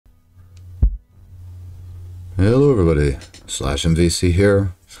Hello everybody, /MVC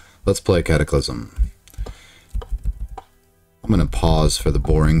here. Let's play Cataclysm. I'm going to pause for the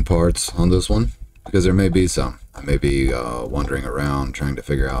boring parts on this one, because there may be some. I may be wandering around trying to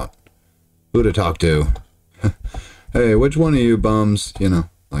figure out who to talk to. Hey, which one of you bums? You know,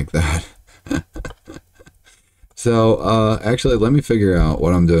 like that. So, actually, let me figure out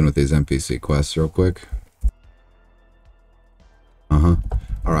what I'm doing with these NPC quests real quick.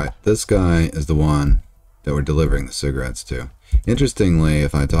 Alright, this guy is the one that we're delivering the cigarettes to. Interestingly,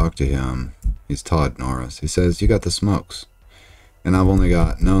 if I talk to him, he's Todd Norris. He says, "You got the smokes." And I've only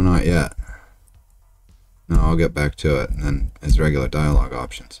got, "No, not yet." No, I'll get back to it. And then his regular dialogue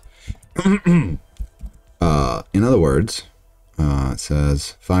options. In other words, it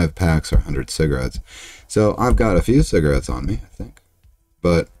says 5 packs or 100 cigarettes. So I've got a few cigarettes on me, I think.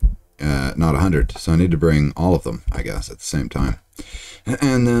 But not 100. So I need to bring all of them, I guess, at the same time.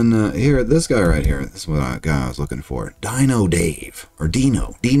 And then here, this guy right here, this is what guy I was looking for. Dino Dave, or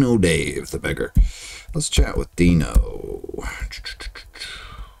Dino Dave, the beggar. Let's chat with Dino.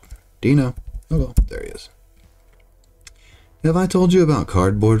 Dino, hello, there he is. Have I told you about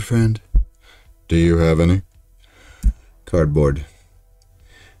cardboard, friend? Do you have any? Cardboard.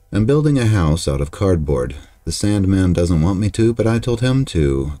 I'm building a house out of cardboard. The Sandman doesn't want me to, but I told him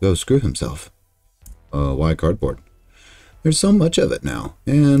to go screw himself. Why cardboard? There's so much of it now,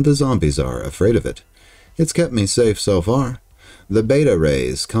 and the zombies are afraid of it. It's kept me safe so far. The beta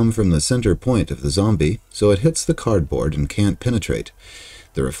rays come from the center point of the zombie, so it hits the cardboard and can't penetrate.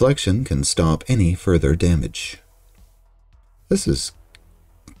 The reflection can stop any further damage. This is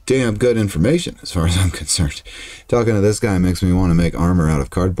damn good information as far as I'm concerned. Talking to this guy makes me want to make armor out of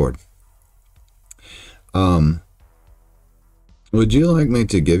cardboard. Would you like me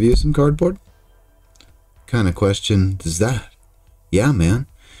to give you some cardboard? Kind of question is that? Yeah, man.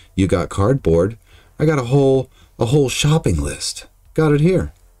 You got cardboard. I got a whole shopping list. Got it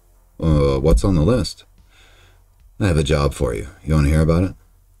here. What's on the list? I have a job for you. You want to hear about it?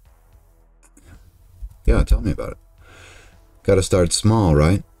 Yeah, tell me about it. Got to start small,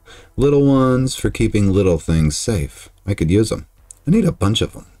 right? Little ones for keeping little things safe. I could use them. I need a bunch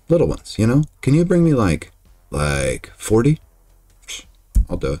of them. Little ones, you know? Can you bring me like 40?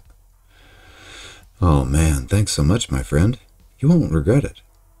 I'll do it. Oh man, thanks so much, my friend. You won't regret it.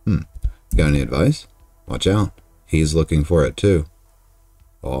 Got any advice? Watch out. He's looking for it too.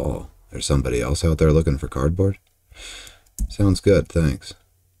 Oh, there's somebody else out there looking for cardboard? Sounds good, thanks.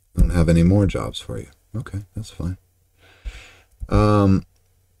 I don't have any more jobs for you. Okay, that's fine.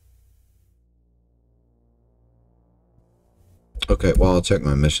 Okay, well, I'll check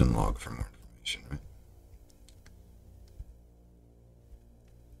my mission log for more information, right?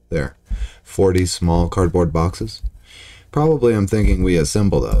 There. 40 small cardboard boxes. Probably I'm thinking we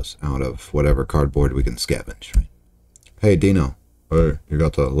assemble those out of whatever cardboard we can scavenge, right? Hey, Dino. Hey, you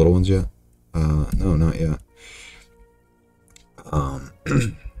got the little ones yet? No, not yet.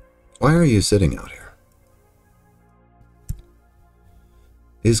 Why are you sitting out here?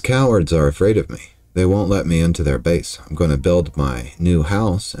 These cowards are afraid of me. They won't let me into their base. I'm going to build my new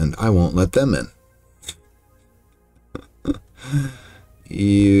house, and I won't let them in.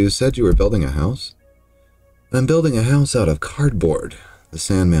 You said you were building a house? I'm building a house out of cardboard. The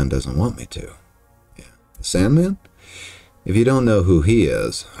Sandman doesn't want me to. Yeah. The Sandman? If you don't know who he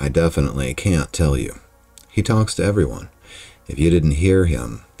is, I definitely can't tell you. He talks to everyone. If you didn't hear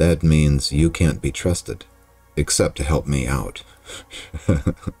him, that means you can't be trusted. Except to help me out.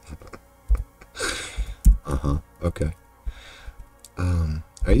 Okay.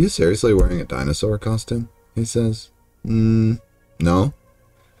 Are you seriously wearing a dinosaur costume? He says. No.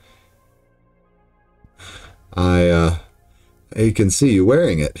 I can see you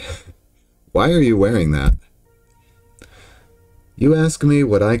wearing it. Why are you wearing that? You ask me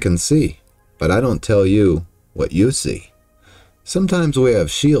what I can see, but I don't tell you what you see. Sometimes we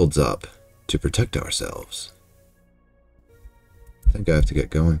have shields up to protect ourselves. I think I have to get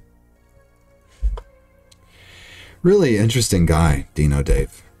going. Really interesting guy, Dino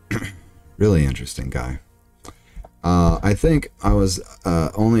Dave. Really interesting guy. I think I was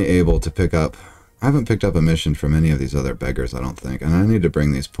only able to pick up... I haven't picked up a mission from any of these other beggars, I don't think. And I need to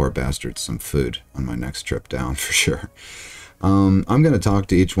bring these poor bastards some food on my next trip down, for sure. I'm going to talk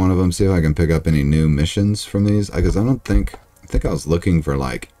to each one of them, see if I can pick up any new missions from these. Because I think I was looking for,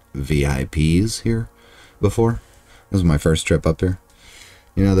 like, VIPs here before. This was my first trip up here.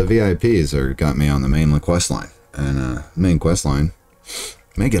 You know, the VIPs got me on the main quest line. And main quest line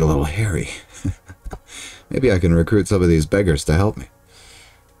may get a little hairy. Maybe I can recruit some of these beggars to help me.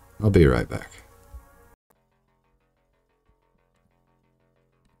 I'll be right back.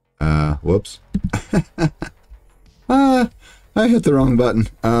 Whoops. I hit the wrong button.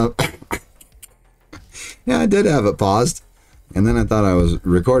 Yeah, I did have it paused. And then I thought I was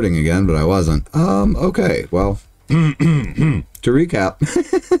recording again, but I wasn't. Okay, well, to recap.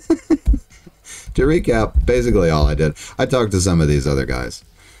 To recap, basically all I did, I talked to some of these other guys,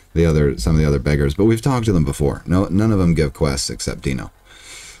 some of the other beggars, but we've talked to them before. No, none of them give quests except Dino.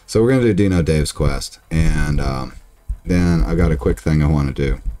 So we're going to do Dino Dave's quest, and then I've got a quick thing I want to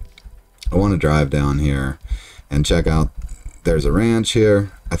do. I want to drive down here and check out, there's a ranch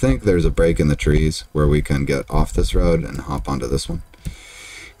here. I think there's a break in the trees where we can get off this road and hop onto this one.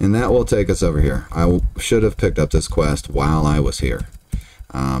 And that will take us over here. I should have picked up this quest while I was here.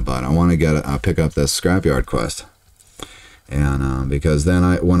 But I want to pick up this scrapyard quest. And because then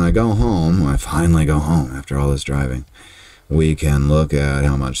when I go home, when I finally go home after all this driving, we can look at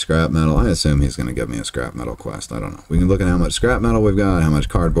how much scrap metal. I assume he's going to give me a scrap metal quest. I don't know. We can look at how much scrap metal we've got, how much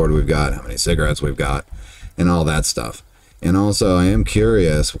cardboard we've got, how many cigarettes we've got, and all that stuff. And also, I am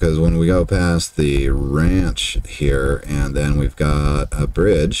curious because when we go past the ranch here, and then we've got a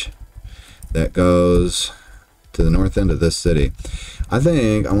bridge that goes to the north end of this city. I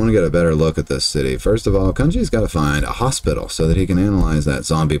think I want to get a better look at this city. First of all, Kunji's got to find a hospital so that he can analyze that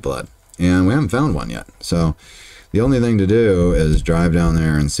zombie blood. And we haven't found one yet. So the only thing to do is drive down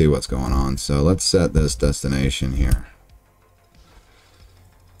there and see what's going on. So let's set this destination here.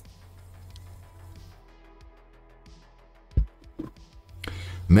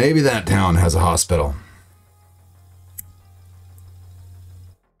 Maybe that town has a hospital.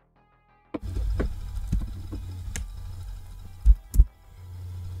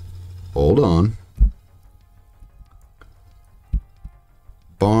 Hold on.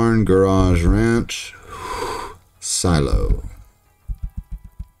 Barn, garage, ranch, silo.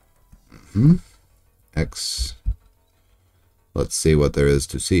 X. Let's see what there is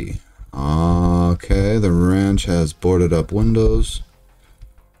to see. Okay, the ranch has boarded up windows.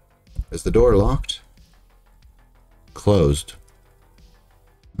 Is the door locked? Closed.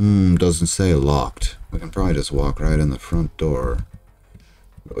 Doesn't say locked. We can probably just walk right in the front door.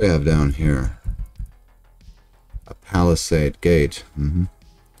 What do we have down here? A palisade gate.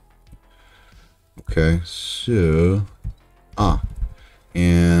 Okay, so...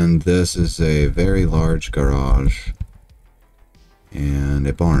 and this is a very large garage. And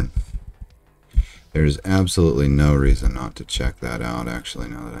a barn. There's absolutely no reason not to check that out, actually,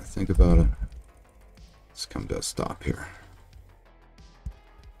 now that I think about it. Let's come to a stop here.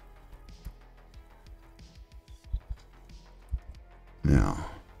 Now,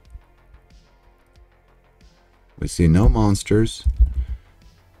 we see no monsters,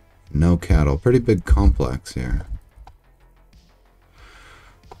 no cattle. Pretty big complex here.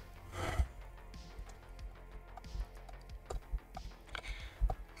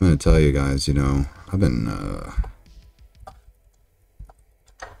 I'm going to tell you guys, you know, I've been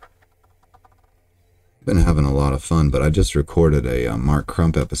having a lot of fun, but I just recorded a Mark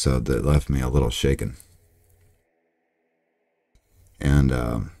Crump episode that left me a little shaken. And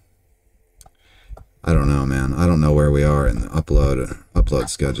I don't know, man. I don't know where we are in the upload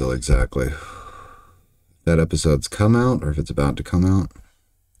schedule exactly. If that episode's come out or if it's about to come out.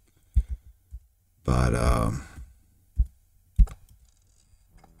 But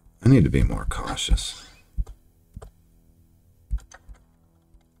I need to be more cautious. I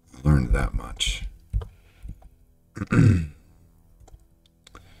learned that much.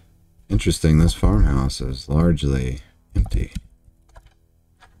 Interesting, this farmhouse is largely empty.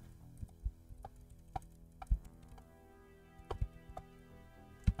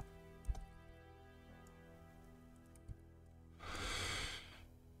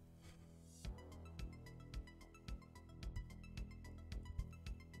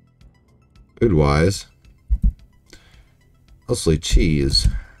 Food-wise, mostly cheese,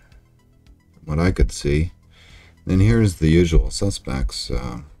 from what I could see. Then here's the usual suspects.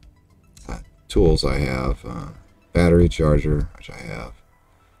 Tools I have. Battery charger, which I have.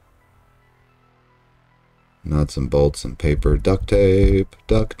 Nuts and bolts and paper. Duct tape,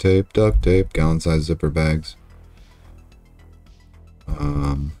 duct tape, duct tape. Gallon-sized zipper bags.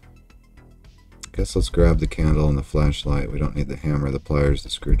 Guess let's grab the candle and the flashlight. We don't need the hammer, the pliers, the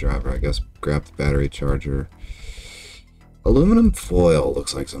screwdriver. I guess grab the battery charger. Aluminum foil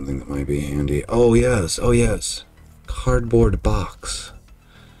looks like something that might be handy. Oh yes, oh yes. Cardboard box.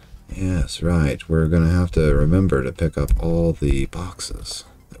 Yes, right. We're going to have to remember to pick up all the boxes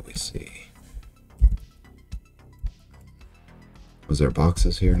that we see. Was there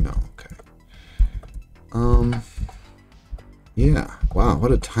boxes here? No, okay. Yeah, wow,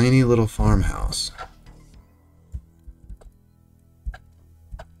 what a tiny little farmhouse.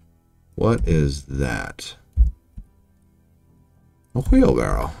 What is that? A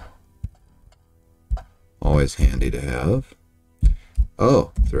wheelbarrow. Always handy to have.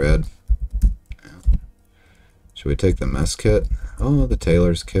 Oh, thread. Yeah. Should we take the mess kit? Oh, the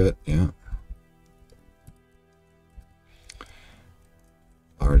tailor's kit, yeah.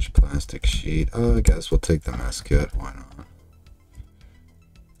 Large plastic sheet. Oh, I guess we'll take the mess kit. Why not?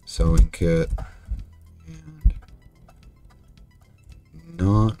 Sewing kit. And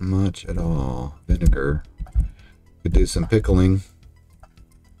not much at all. Vinegar. Could do some pickling.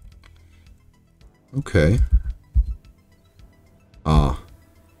 Okay. Ah.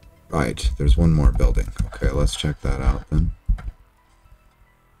 Right. There's one more building. Okay, let's check that out then.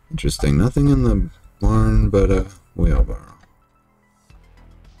 Interesting. Nothing in the barn but a wheelbarrow.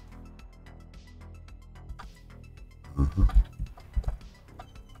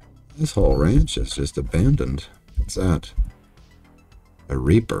 This whole ranch is just abandoned. What's that? A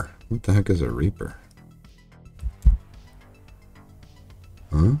reaper. What the heck is a reaper?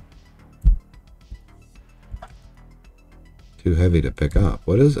 Huh? Too heavy to pick up.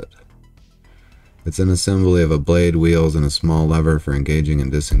 What is it? It's an assembly of a blade, wheels, and a small lever for engaging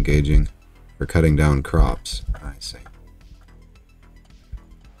and disengaging, for cutting down crops. I see.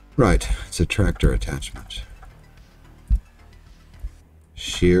 Right, it's a tractor attachment.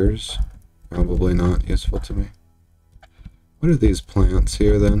 Shears, probably not useful to me. What are these plants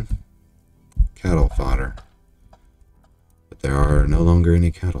here then? Cattle fodder. But there are no longer any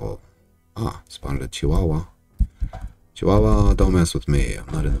cattle. Ah, spotted a chihuahua. Chihuahua, don't mess with me. I'm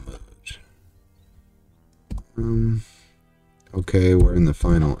not in the mood. Okay, we're in the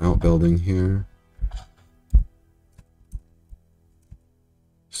final outbuilding here.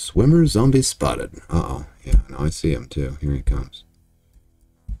 Swimmer zombie spotted. Uh-oh. Yeah, no, I see him too. Here he comes.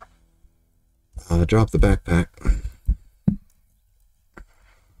 Drop the backpack.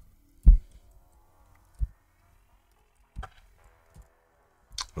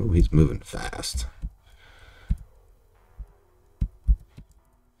 Oh, he's moving fast.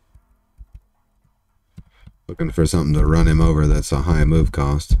 Looking for something to run him over that's a high move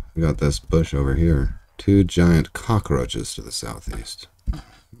cost. We got this bush over here. 2 giant cockroaches to the southeast.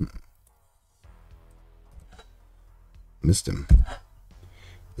 Missed him.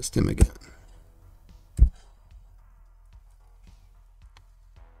 Missed him again.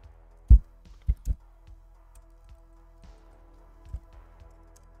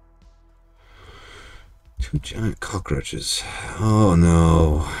 Two giant cockroaches. Oh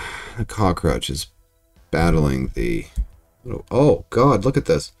no. The cockroach is battling the... Oh god, look at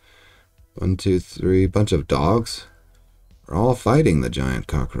this. 1, 2, 3, bunch of dogs. We're all fighting the giant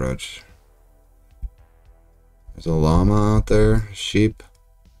cockroach. There's a llama out there, sheep,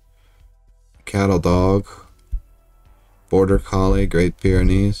 cattle dog, border collie, Great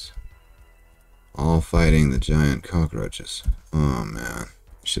Pyrenees. All fighting the giant cockroaches. Oh man,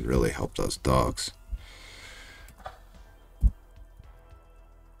 we should really help those dogs.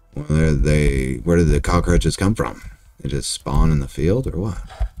 Where did the cockroaches come from? They just spawn in the field or what?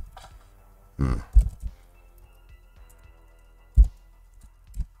 Huh.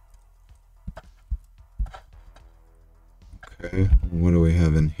 Okay, what do we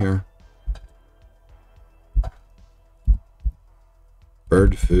have in here?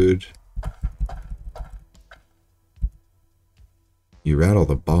 Bird food. You rattle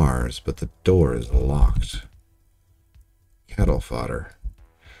the bars, but the door is locked. Cattle fodder.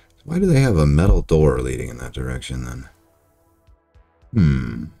 Why do they have a metal door leading in that direction then?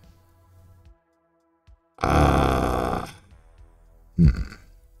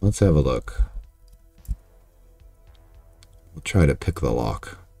 Let's have a look. We'll try to pick the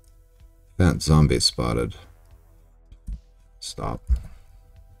lock. That zombie spotted. Stop.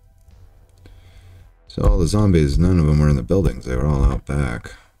 So all the zombies, none of them were in the buildings. They were all out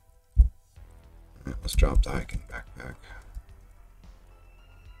back. Alright, let's drop the hiking backpack.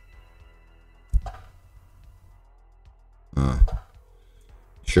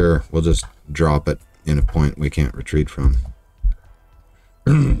 Sure, we'll just drop it in a point we can't retreat from.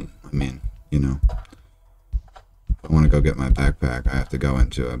 I mean, you know, if I want to go get my backpack, I have to go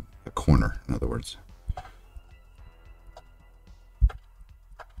into a corner, in other words.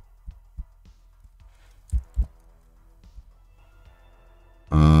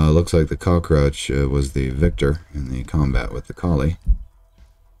 Looks like the cockroach was the victor in the combat with the collie.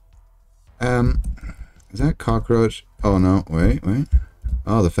 Is that cockroach? Oh no, wait.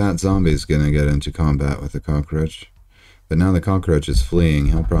 Oh, the fat zombie's gonna get into combat with the cockroach. But now the cockroach is fleeing,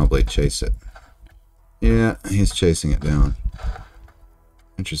 he'll probably chase it. Yeah, he's chasing it down.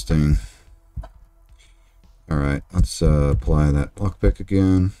 Interesting. Alright, let's apply that lockpick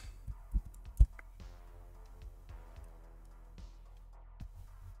again.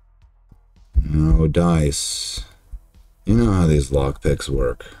 No dice. You know how these lockpicks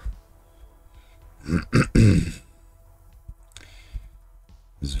work.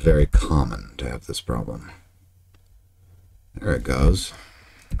 It's very common to have this problem. There it goes.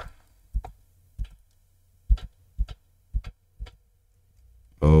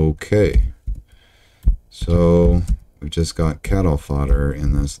 Okay. So we've just got cattle fodder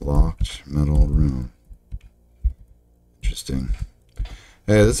in this locked metal room. Interesting.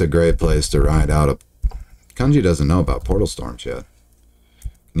 Hey, this is a great place to ride out of... Kanji doesn't know about portal storms yet.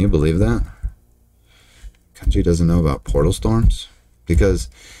 Can you believe that? Kanji doesn't know about portal storms? Because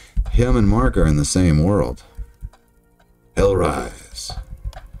him and Mark are in the same world. Hellrise.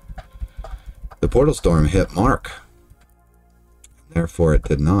 The portal storm hit Mark. Therefore, it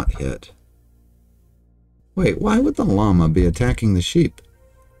did not hit. Wait, why would the llama be attacking the sheep?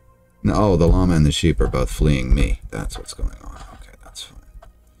 No, oh, the llama and the sheep are both fleeing me. That's what's going on. Okay, that's fine.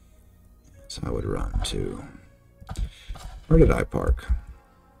 So I would run to... Where did I park?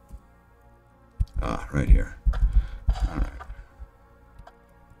 Ah, right here. Alright.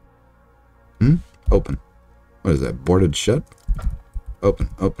 Open. What is that? Boarded shut? Open,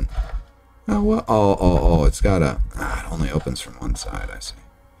 open. Oh, what? Oh, it's got a... Ah, it only opens from one side, I see.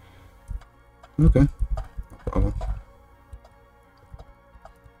 Okay. No problem.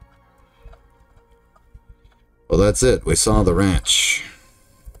 Well, that's it. We saw the ranch.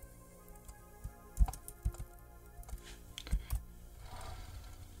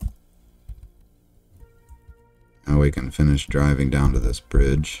 Now we can finish driving down to this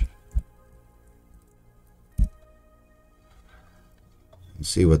bridge. And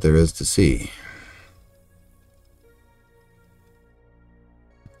see what there is to see.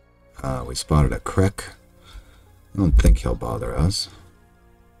 We spotted a creek. I don't think he'll bother us.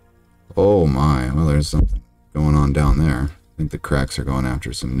 Oh my, well there's something going on down there. I think the cracks are going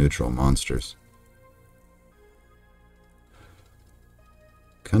after some neutral monsters.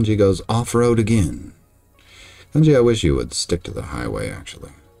 Kanji goes off-road again. Kanji, I wish you would stick to the highway,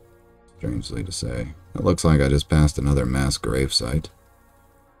 actually. Strangely to say. It looks like I just passed another mass grave site.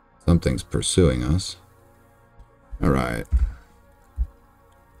 Something's pursuing us. Alright.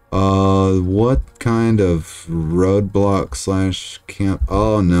 What kind of roadblock slash camp?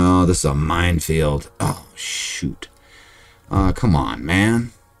 Oh no, this is a minefield. Oh, shoot. Come on,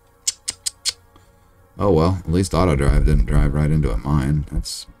 man. Oh well, at least Autodrive didn't drive right into a mine.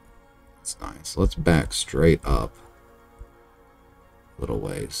 That's nice. Let's back straight up. Little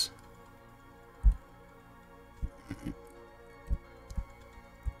ways.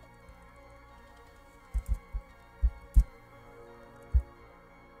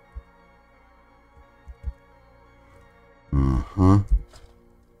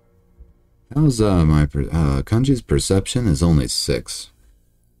 How's my Kanji's perception is only 6.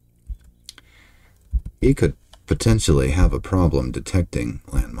 He could potentially have a problem detecting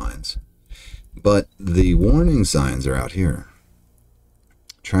landmines. But the warning signs are out here.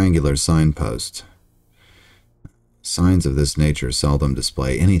 Triangular signpost. Signs of this nature seldom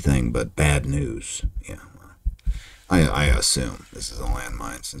display anything but bad news. Yeah. I assume this is a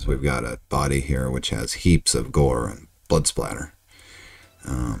landmine since we've got a body here which has heaps of gore and blood splatter.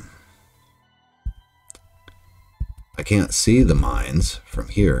 I can't see the mines from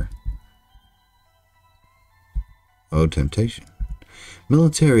here. Oh, temptation.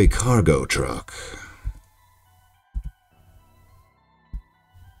 Military cargo truck.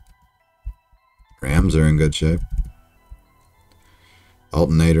 Rams are in good shape.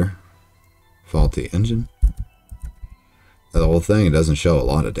 Alternator. Faulty engine. The whole thing, it doesn't show a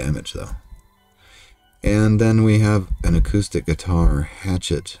lot of damage though. And then we have an acoustic guitar,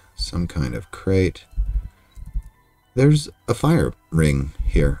 hatchet, some kind of crate. There's a fire ring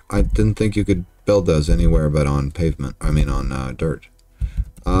here. I didn't think you could build those anywhere but on pavement. I mean on dirt.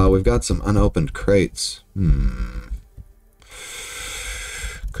 We've got some unopened crates.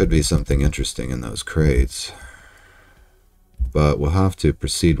 Could be something interesting in those crates. But we'll have to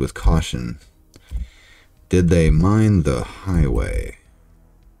proceed with caution. Did they mine the highway?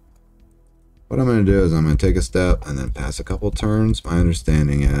 What I'm going to do is I'm going to take a step and then pass a couple turns. My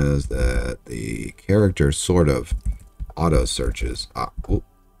understanding is that the character sort of auto searches.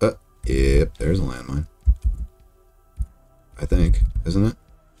 Yep, there's a landmine. I think, isn't it?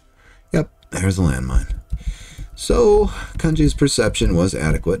 Yep, there's a landmine. So, Kanji's perception was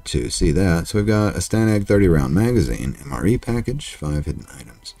adequate to see that. So we've got a Stanag 30 round magazine, MRE package, 5 hidden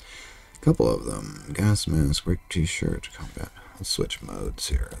items. A couple of them. Gas mask, work t-shirt, combat. Let's switch modes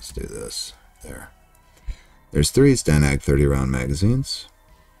here. Let's do this. There. There's 3 Stanag 30 round magazines.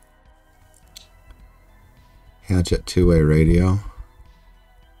 Hatchet 2-way radio.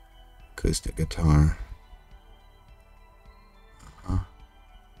 acoustic guitar.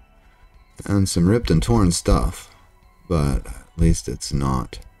 And some ripped and torn stuff, but at least it's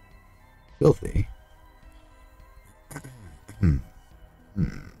not filthy.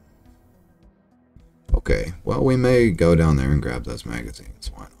 Okay, well, we may go down there and grab those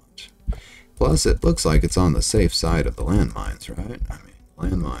magazines. Why not? Plus, it looks like it's on the safe side of the landmines, right? I mean,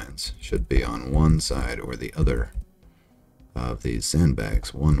 landmines should be on one side or the other of these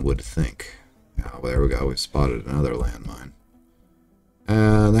sandbags, one would think. Oh, there we go. We've spotted another landmine.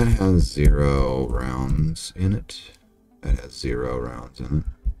 That has 0 rounds in it. That has 0 rounds in it.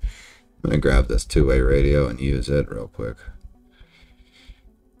 I'm going to grab this two-way radio and use it real quick.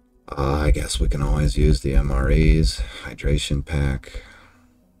 I guess we can always use the MREs. Hydration pack.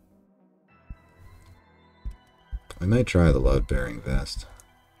 We may try the load-bearing vest.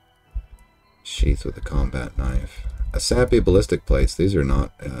 Sheath with a combat knife. A sappy ballistic plates. These are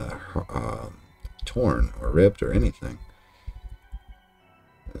not torn or ripped or anything.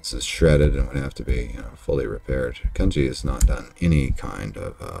 This is shredded and would have to be, fully repaired. Kanji has not done any kind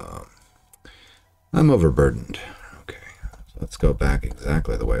of... I'm overburdened. Okay, so let's go back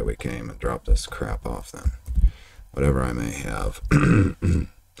exactly the way we came and drop this crap off then. Whatever I may have.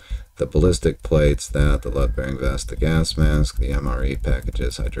 The ballistic plates, the lead-bearing vest, the gas mask, the MRE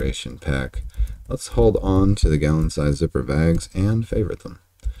packages, hydration pack. Let's hold on to the gallon-size zipper bags and favorite them.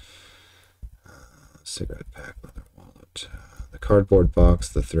 Cigarette pack, leather wallet, the cardboard box,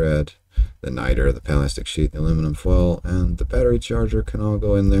 the thread, the niter, the plastic sheet, the aluminum foil, and the battery charger can all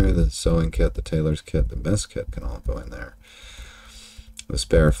go in there. The sewing kit, the tailor's kit, the mess kit can all go in there. The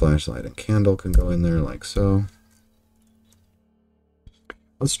spare flashlight and candle can go in there like so.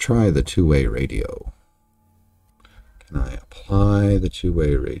 Let's try the two-way radio. Can I apply the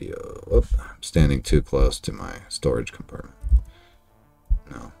two-way radio? Oop, I'm standing too close to my storage compartment.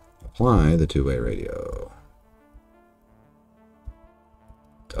 No. Apply the two-way radio.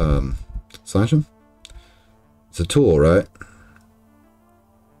 Slash him? It's a tool, right?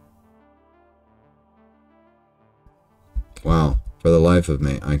 Wow. For the life of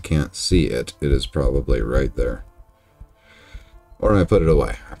me, I can't see it. It is probably right there. Or I put it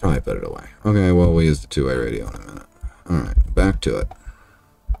away. I probably put it away. Okay, well, we'll use the two-way radio in a minute. Alright, back to it.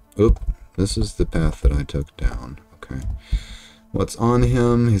 Oop. This is the path that I took down. Okay. What's on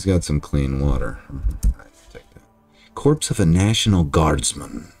him? He's got some clean water. Take that. Corpse of a National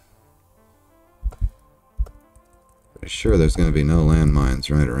Guardsman. Pretty sure there's going to be no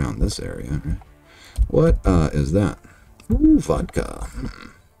landmines right around this area. Right? What is that? Ooh, vodka.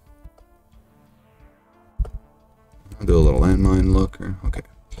 I'll do a little landmine look. Okay.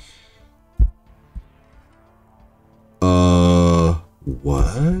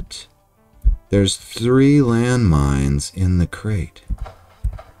 What? There's 3 landmines in the crate.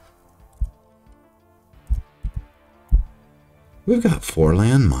 We've got 4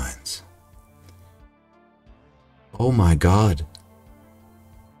 landmines. Oh my god.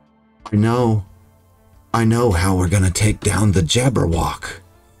 I know how we're gonna take down the Jabberwock.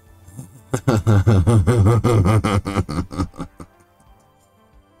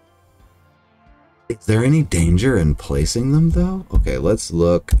 Is there any danger in placing them, though? Okay, let's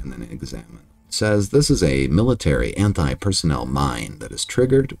look and then examine. It says this is a military anti-personnel mine that is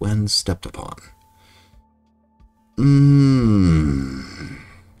triggered when stepped upon. Ooh.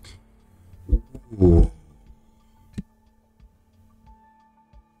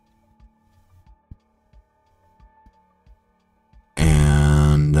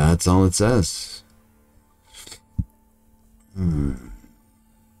 And that's all it says.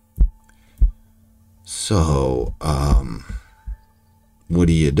 So, what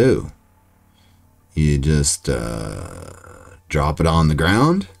do? You just drop it on the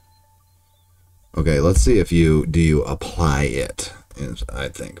ground? Okay, let's see if do you apply it? I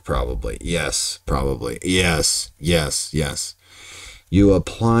think probably. Yes, probably. Yes. You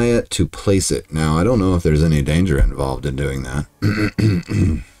apply it to place it. Now, I don't know if there's any danger involved in doing that.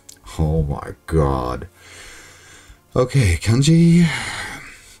 Oh my god. Okay, Kanji.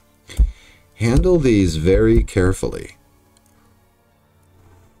 Handle these very carefully.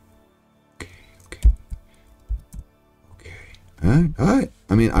 Okay. Alright.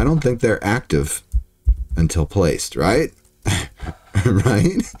 I mean, I don't think they're active until placed, right?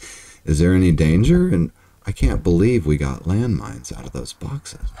 Right? Is there any danger? And I can't believe we got landmines out of those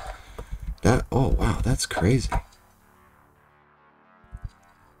boxes. Oh wow, that's crazy.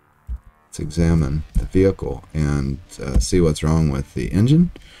 Let's examine the vehicle and see what's wrong with the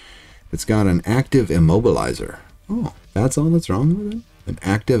engine. It's got an active immobilizer. Oh, that's all that's wrong with it? An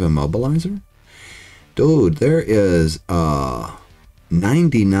active immobilizer? Dude, there is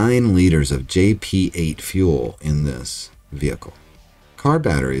 99 liters of JP8 fuel in this vehicle. Car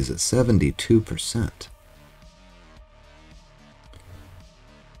battery is at 72%.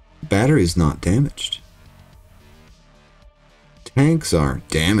 Battery's not damaged. Tanks are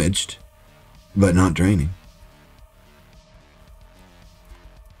damaged, but not draining.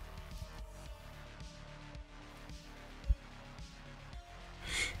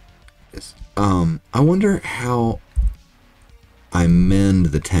 I wonder how I mend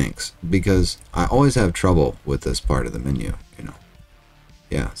the tanks, because I always have trouble with this part of the menu, you know.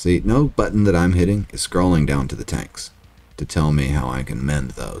 Yeah, see, no button that I'm hitting is scrolling down to the tanks to tell me how I can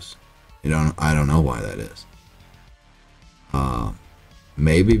mend those. I don't know why that is.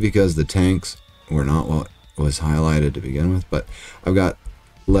 Maybe because the tanks were not what was highlighted to begin with, but I've got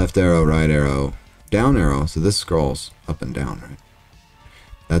left arrow, right arrow, down arrow, so this scrolls up and down, right?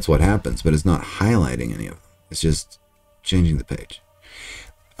 That's what happens, but it's not highlighting any of them. It's just changing the page.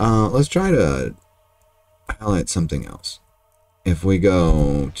 Let's try to highlight something else. If we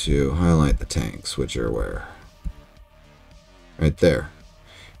go to highlight the tanks, which are where? Right there.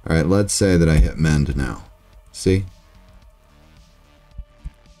 All right, let's say that I hit mend now. See?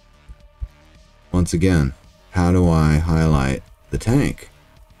 Once again, how do I highlight the tank?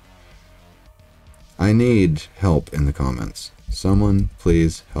 I need help in the comments. Someone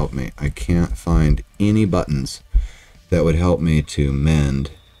please help me. I can't find any buttons that would help me to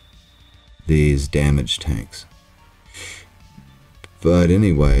mend these damaged tanks. But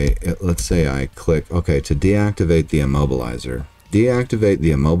anyway, let's say I click, okay, to deactivate the immobilizer. Deactivate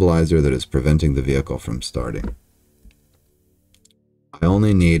the immobilizer that is preventing the vehicle from starting. I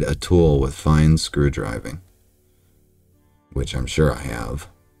only need a tool with fine screwdriving, which I'm sure I have.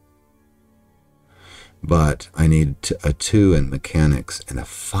 But I need a 2 in mechanics and a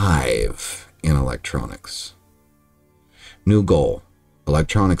 5 in electronics. New goal,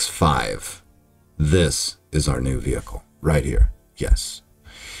 electronics 5. This is our new vehicle, right here. Yes.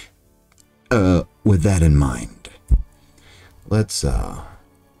 With that in mind, let's, oh,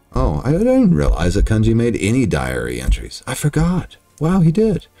 I didn't realize that Kunji made any diary entries. I forgot. Wow, he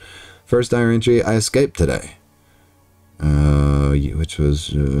did. First diary entry, I escaped today. Which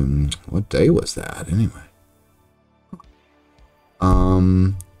was, what day was that, anyway?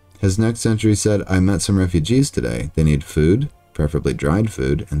 His next entry said, I met some refugees today. They need food, preferably dried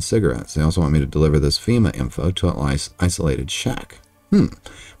food, and cigarettes. They also want me to deliver this FEMA info to an isolated shack. That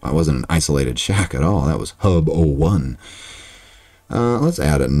wasn't an isolated shack at all. That was Hub 01. Let's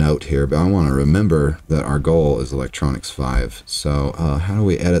add a note here, but I want to remember that our goal is electronics 5. So, how do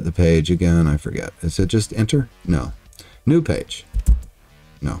we edit the page again? I forget. Is it just enter? No. New page.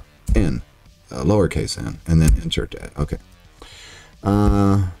 No. N. Lowercase n. And then enter to add. Okay.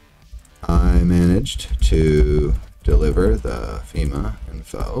 I managed to deliver the FEMA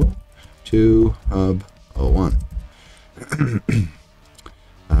info to Hub 01.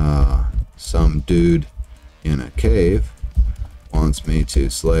 Some dude in a cave wants me to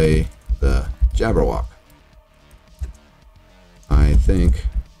slay the Jabberwock. I think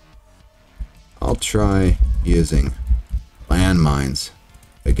I'll try using landmines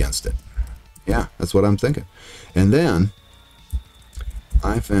against it. Yeah, that's what I'm thinking. And then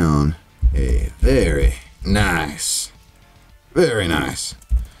I found a very nice military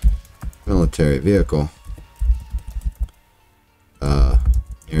vehicle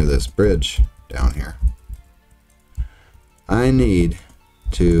near this bridge down here. I need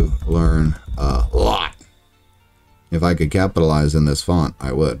to learn a lot. If I could capitalize in this font,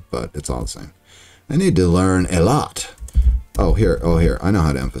 I would, but it's all the same. I need to learn a lot. Oh, here, I know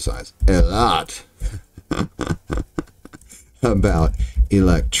how to emphasize. A lot about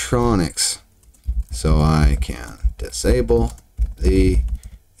electronics so I can disable the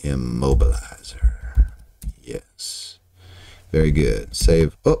immobilizer. Yes. Very good.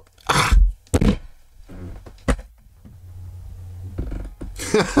 Save. Oh, ah.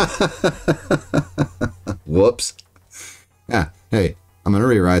 Whoops. Yeah, hey, I'm going to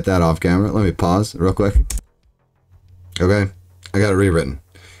rewrite that off camera. Let me pause real quick. Okay, I got it rewritten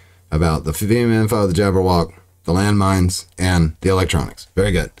about the FEMA info, the Jabberwock, the landmines, and the electronics.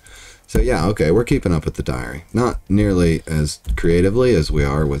 Very good. So yeah, okay, we're keeping up with the diary. Not nearly as creatively as we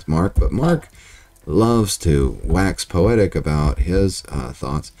are with Mark, but Mark loves to wax poetic about his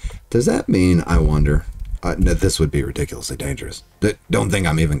thoughts. Does that mean, I wonder, this would be ridiculously dangerous. Don't think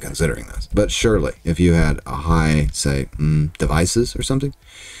I'm even considering this. But surely, if you had a high, say, devices or something,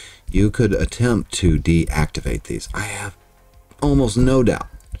 you could attempt to deactivate these. I have almost no doubt.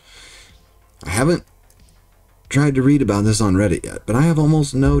 I haven't tried to read about this on Reddit yet, but I have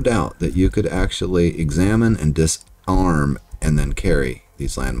almost no doubt that you could actually examine and disarm and then carry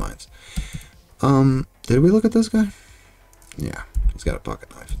these landmines. Did we look at this guy? Yeah, he's got a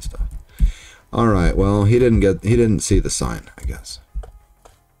pocket knife and stuff. All right, well, he didn't see the sign, I guess.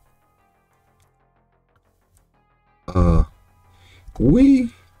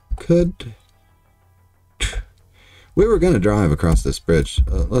 We were going to drive across this bridge.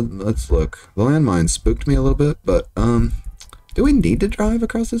 Let's look. The landmine spooked me a little bit, but do we need to drive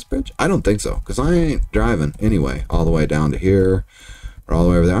across this bridge? I don't think so, because I ain't driving anyway all the way down to here or all the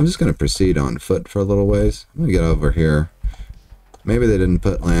way over there. I'm just going to proceed on foot for a little ways. I'm going to get over here. Maybe they didn't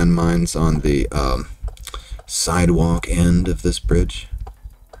put landmines on the sidewalk end of this bridge.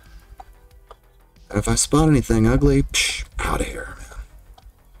 And if I spot anything ugly, out of here, man.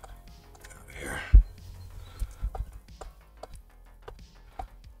 Out of here.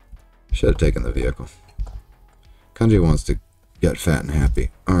 Should have taken the vehicle. Kanji wants to get fat and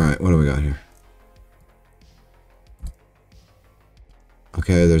happy. Alright, what do we got here?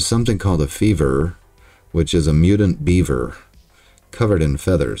 Okay, there's something called a fever, which is a mutant beaver covered in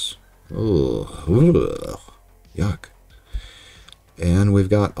feathers. Ooh, yuck. And we've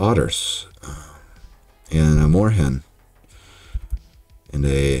got otters. And a moorhen. And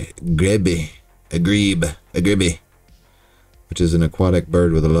a grebe, which is an aquatic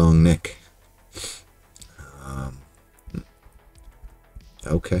bird with a long neck.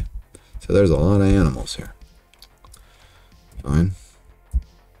 Okay, so there's a lot of animals here. Fine.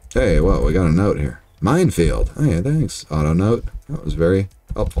 Hey, well, we got a note here. Minefield. Hey, thanks, auto note. That was very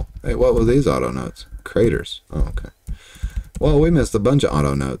helpful. Hey, what were these auto notes? Craters. Oh, okay. Well, we missed a bunch of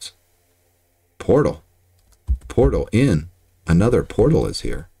auto notes. Portal. Portal inn. Another portal is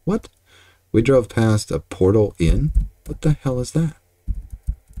here. What? We drove past a portal inn? What the hell is that?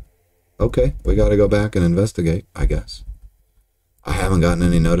 Okay, we got to go back and investigate, I guess. I haven't gotten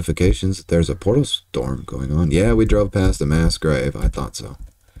any notifications that there's a portal storm going on. Yeah, we drove past a mass grave. I thought so.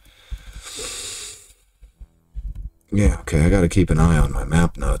 Yeah, okay, I got to keep an eye on my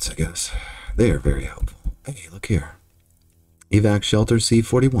map notes, I guess. They are very helpful. Hey, look here. Evac shelter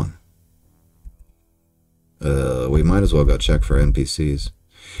C41. We might as well go check for NPCs.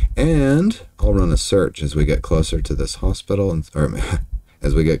 And I'll run a search as we get closer to this hospital, or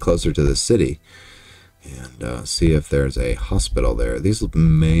as we get closer to the city, and see if there's a hospital there. These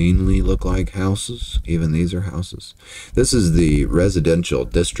mainly look like houses. Even these are houses. This is the residential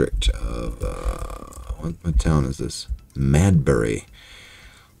district of, what town is this? Madbury.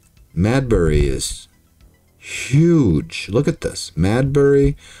 Madbury is huge. Look at this.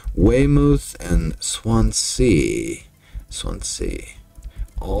 Madbury, Weymouth, and Swansea. Swansea.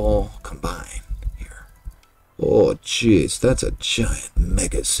 All combined here. Oh, jeez. That's a giant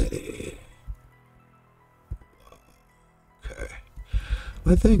mega city. Okay.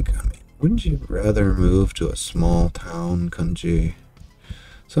 I mean, wouldn't you rather move to a small town, Kanji?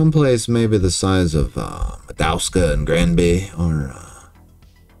 Someplace maybe the size of Madowska and Granby, or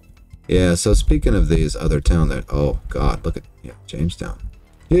yeah. So speaking of these other towns, that oh god, look at Jamestown,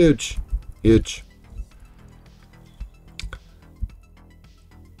 huge. Madowska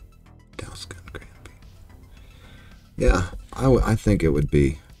and Granby. Yeah, I think it would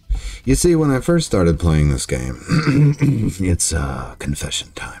be. You see, when I first started playing this game, it's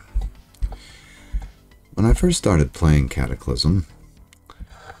confession time. When I first started playing Cataclysm,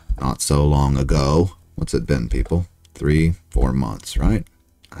 not so long ago, what's it been, people? 3-4 months, right?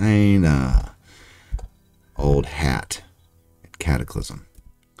 I ain't old hat at Cataclysm.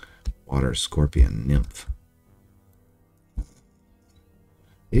 Water scorpion nymph.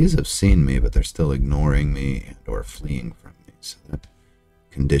 These have seen me, but they're still ignoring me and or fleeing from me. So that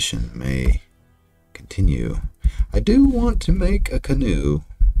condition may continue. I do want to make a canoe.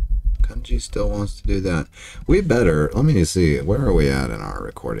 Kanji still wants to do that. We better, let me see, where are we at in our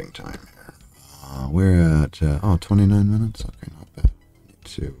recording time here? We're at, 29 minutes? Okay, not bad. Need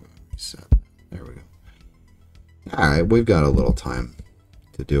to reset. There we go. Alright, we've got a little time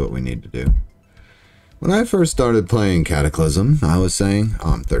to do what we need to do. When I first started playing Cataclysm, I was saying,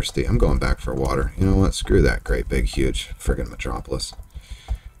 oh, I'm thirsty. I'm going back for water. You know what? Screw that great big huge friggin' metropolis.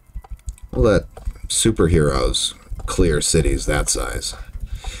 We'll let superheroes clear cities that size.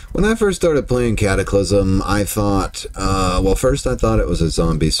 When I first started playing Cataclysm, I thought, well, first I thought it was a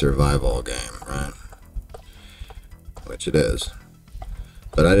zombie survival game, right? Which it is.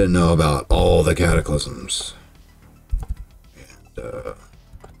 But I didn't know about all the cataclysms. And,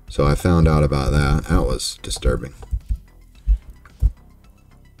 so I found out about that. That was disturbing.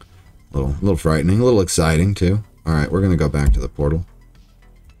 A little frightening, a little exciting, too. Alright, we're going to go back to the portal.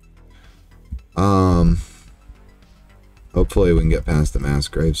 Hopefully we can get past the mass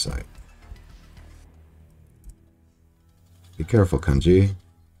gravesite. Be careful, Kanji.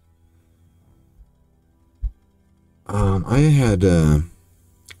 I had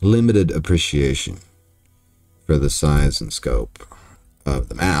limited appreciation for the size and scope of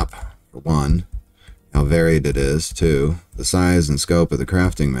the map, for one. How varied it is, too. The size and scope of the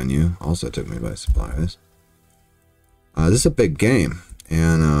crafting menu also took me by surprise. This is a big game,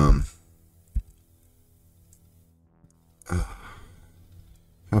 and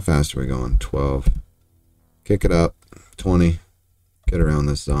how fast are we going? 12. Kick it up. 20. Get around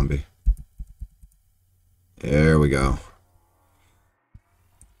this zombie. There we go.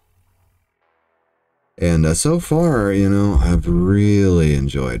 And so far, you know, I've really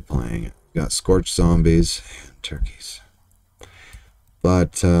enjoyed playing it. Got scorched zombies and turkeys.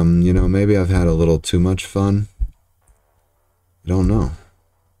 But, you know, maybe I've had a little too much fun. I don't know.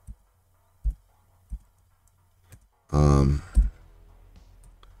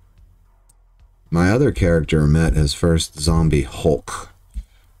 My other character met his first zombie Hulk.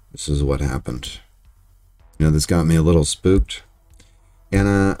 This is what happened. You know, this got me a little spooked. And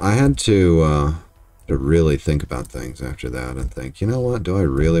I had to really think about things after that and think, you know what, do I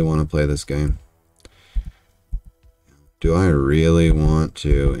really want to play this game? Do I really want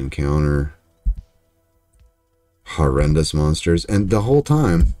to encounter horrendous monsters? And the whole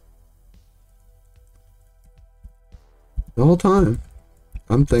time,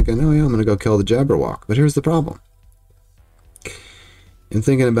 I'm thinking, oh yeah, I'm going to go kill the Jabberwock. But here's the problem. I'm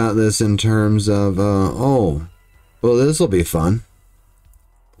thinking about this in terms of, oh, well, this will be fun.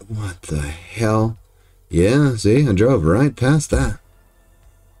 What the hell? Yeah, see, I drove right past that.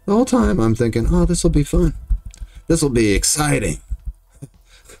 The whole time I'm thinking, oh, this will be fun. This will be exciting.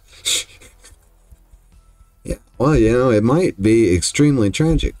 Yeah, well, you know, it might be extremely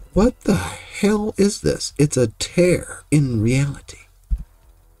tragic. What the hell is this? It's a tear in reality.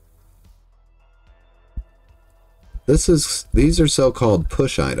 These are so-called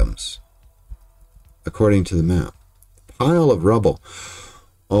push items, according to the map. Pile of rubble.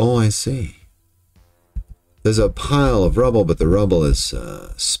 Oh, I see. There's a pile of rubble, but the rubble is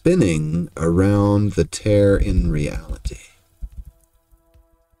spinning around the tear in reality.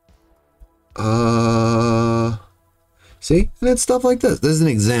 See? And it's stuff like this. This is an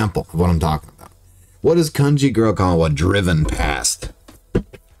example of what I'm talking about. What does Kanji Kurokawa driven past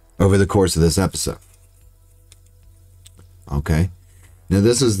over the course of this episode? Okay. Now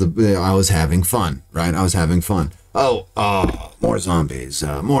this is I was having fun, right? I was having fun. Oh, more zombies,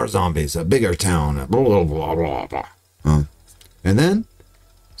 a bigger town, blah, blah, blah, blah, blah. And then,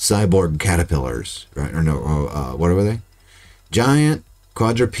 cyborg caterpillars, right? Or no, what were they? Giant,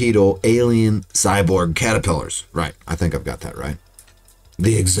 quadrupedal, alien, cyborg caterpillars. Right, I think I've got that right.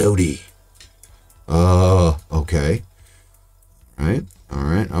 The Exodi. Okay. Right, all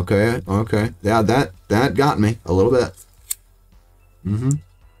right, okay. Yeah, that got me a little bit.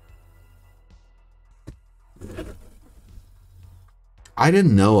 I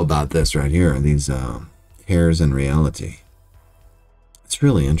didn't know about this right here, these hairs in reality. It's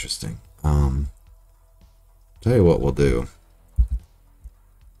really interesting. Tell you what we'll do.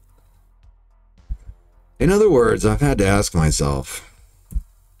 In other words, I've had to ask myself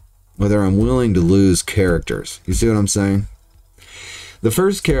whether I'm willing to lose characters. You see what I'm saying? The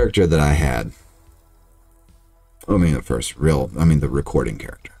first character that I had, the recording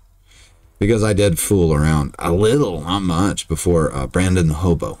character. Because I did fool around a little, not much, before Brandon the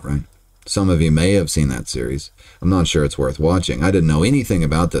Hobo, right? Some of you may have seen that series. I'm not sure it's worth watching. I didn't know anything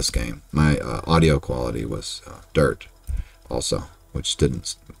about this game. My audio quality was dirt, also,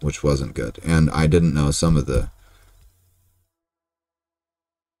 which wasn't good. And I didn't know some of the...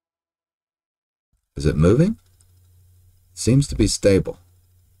 Is it moving? It seems to be stable.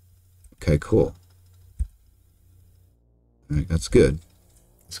 Okay, cool. All right, that's good.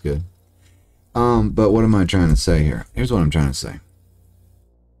 That's good. But what am I trying to say here? Here's what I'm trying to say.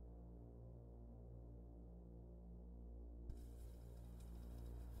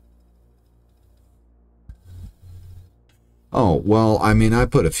 Oh, well, I mean, I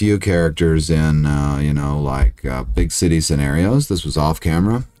put a few characters in, like big city scenarios. This was off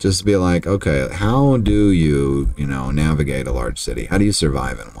camera. Just to be like, okay, how do you, navigate a large city? How do you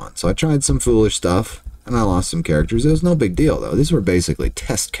survive in one? So I tried some foolish stuff, and I lost some characters. It was no big deal, though. These were basically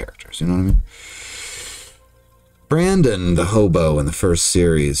test characters, you know what I mean? Brandon, the hobo in the first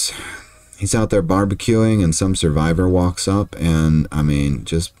series, he's out there barbecuing, and some survivor walks up and,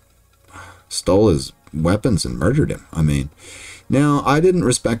 just stole his weapons and murdered him. Now, I didn't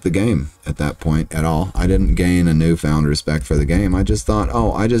respect the game at that point at all. I didn't gain a newfound respect for the game. I just thought,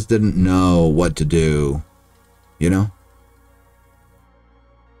 oh, I just didn't know what to do,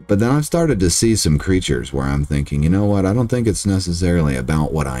 But then I've started to see some creatures where I'm thinking, you know what, I don't think it's necessarily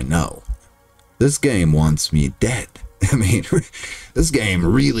about what I know. This game wants me dead. I mean, this game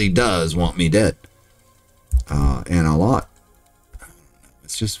really does want me dead. And a lot.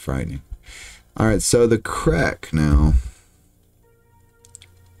 It's just frightening. Alright, so the crack now.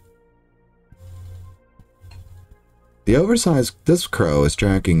 The oversized, this crow is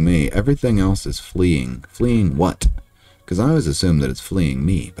tracking me. Everything else is fleeing. Fleeing what? Because I always assume that it's fleeing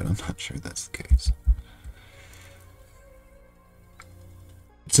me, but I'm not sure that's the case.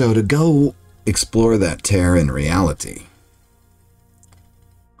 So to go explore that tear in reality,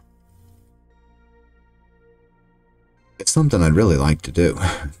 it's something I'd really like to do,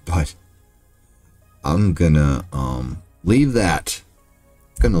 but I'm gonna leave that.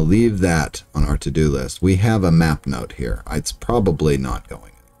 Going to leave that on our to-do list. We have a map note here. It's probably not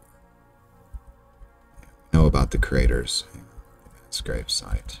going. Know about the craters. Scrape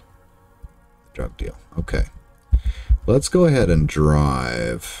site. Drug deal. Okay. Let's go ahead and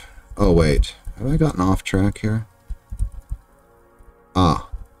drive. Oh, wait. Have I gotten off track here?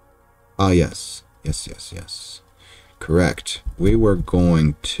 Yes. Yes. Correct. We were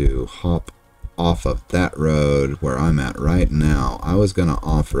going to hop off of that road where I'm at right now. I was going to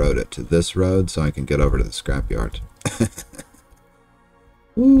off-road it to this road so I can get over to the scrapyard.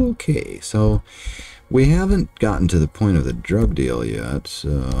 Okay, so we haven't gotten to the point of the drug deal yet,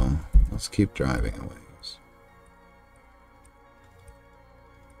 so let's keep driving a ways.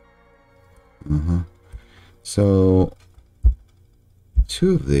 So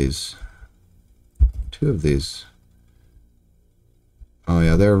two of these. Oh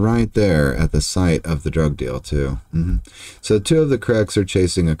yeah, they're right there at the site of the drug deal too. So two of the cracks are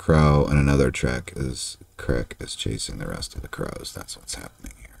chasing a crow, and another crack is chasing the rest of the crows. That's what's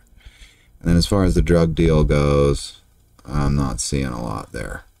happening here. And then as far as the drug deal goes, I'm not seeing a lot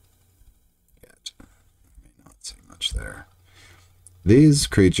there yet. I may not see much there. These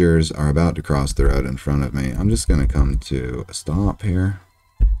creatures are about to cross the road in front of me. I'm just going to come to a stop here.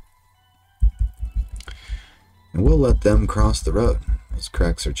 And we'll let them cross the road. Those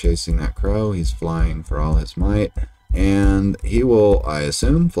cracks are chasing that crow. He's flying for all his might. And he will, I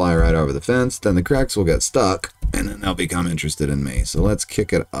assume, fly right over the fence. Then the cracks will get stuck, and then they'll become interested in me. So let's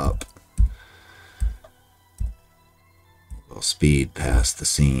kick it up. A little speed past the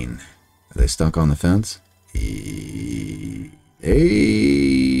scene. Are they stuck on the fence?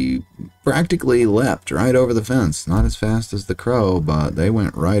 They practically leapt right over the fence. Not as fast as the crow, but they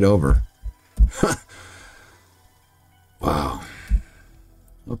went right over. Wow.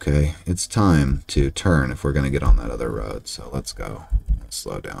 Okay, it's time to turn if we're going to get on that other road. So let's go. Let's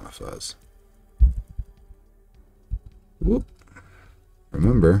slow down a fuzz. Whoop.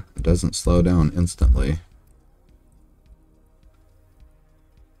 Remember, it doesn't slow down instantly.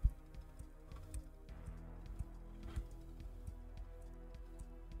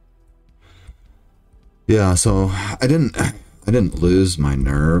 Yeah, so I didn't lose my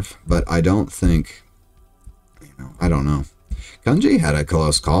nerve, but I don't think, I don't know. Kanji had a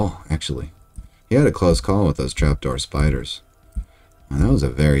close call, actually. He had a close call with those trapdoor spiders. And that was a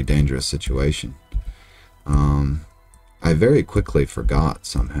very dangerous situation. I very quickly forgot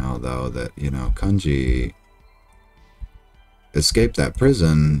somehow, though, that, Kanji escaped that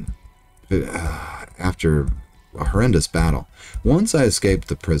prison after a horrendous battle. Once I escaped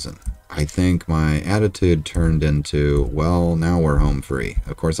the prison, I think my attitude turned into, well, now we're home free.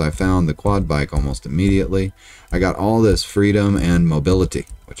 Of course, I found the quad bike almost immediately. I got all this freedom and mobility,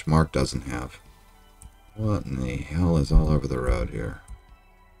 which Mark doesn't have. What in the hell is all over the road here?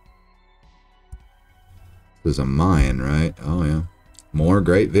 This is a mine, right? Oh, yeah. More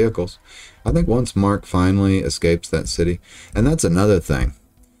great vehicles. I think once Mark finally escapes that city, and that's another thing,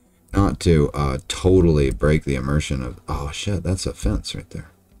 not to totally break the immersion of, oh, shit, that's a fence right there.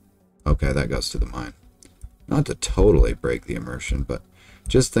 Okay, that goes to the mine. Not to totally break the immersion, but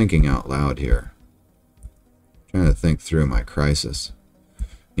just thinking out loud here. Trying to think through my crisis.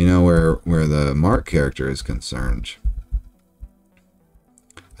 Where the Mark character is concerned.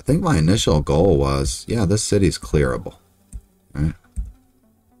 I think my initial goal was, yeah, this city's clearable. Right?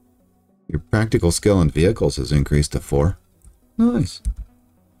 Your practical skill in vehicles has increased to 4. Nice.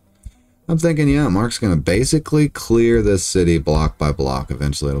 I'm thinking, yeah, Mark's going to basically clear this city block by block.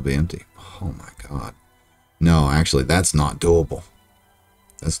 Eventually it'll be empty. Oh my god. No, actually, that's not doable.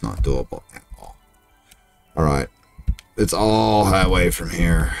 That's not doable at all. Alright. It's all highway from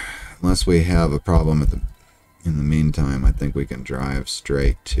here. Unless we have a problem in the meantime, I think we can drive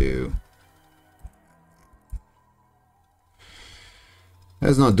straight to...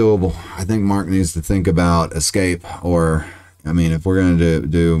 That's not doable. I think Mark needs to think about escape or... I mean, if we're going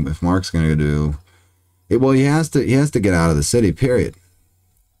to if Mark's going to do it, well, he has to get out of the city, period.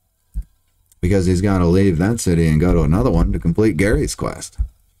 Because he's got to leave that city and go to another one to complete Gary's quest.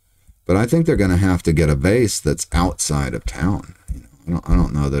 But I think they're going to have to get a base that's outside of town. You know, I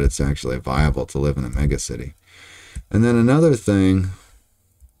don't know that it's actually viable to live in a mega city. And then another thing,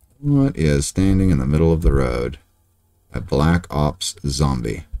 what is standing in the middle of the road? A Black Ops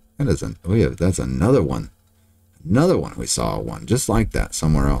zombie. That's another one. Another one we saw one just like that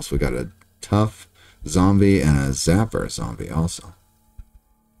somewhere else. We got a tough zombie and a zapper zombie also.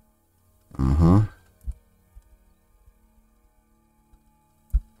 Uh-huh.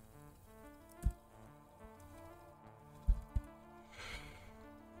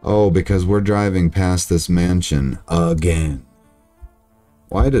 Oh, because we're driving past this mansion again.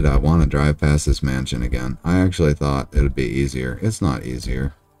 Why did I want to drive past this mansion again? I actually thought it would be easier. It's not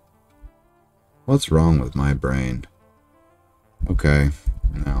easier. What's wrong with my brain? Okay,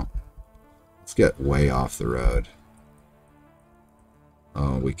 now let's get way off the road.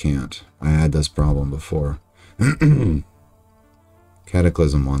 Oh, we can't. I had this problem before.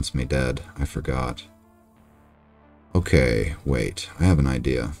 Cataclysm wants me dead. I forgot. Okay, wait. I have an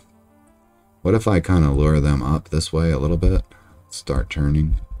idea. What if I kind of lure them up this way a little bit? Start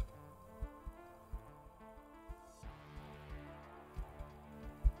turning.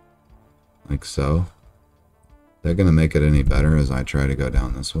 Like so. Is that going to make it any better as I try to go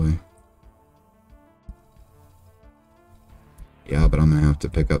down this way? Yeah, but I'm going to have to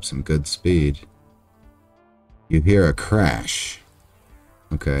pick up some good speed. You hear a crash.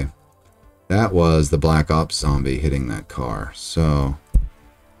 Okay. That was the Black Ops zombie hitting that car. So,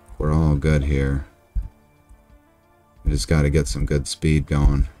 we're all good here. We just got to get some good speed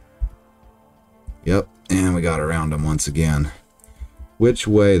going. Yep, and we got around him once again. Which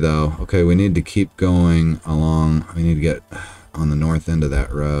way, though? Okay, we need to keep going along. We need to get on the north end of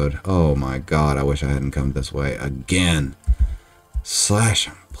that road. Oh my god, I wish I hadn't come this way again. Slash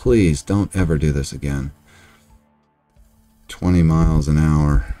him. Please, don't ever do this again. 20 miles an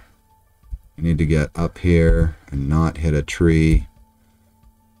hour. You need to get up here and not hit a tree.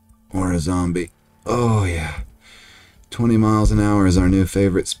 Or a zombie. Oh, yeah. 20 miles an hour is our new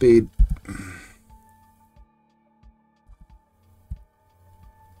favorite speed.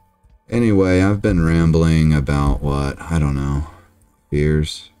 Anyway, I've been rambling about what? I don't know.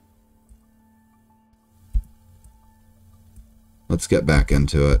 Fears. Let's get back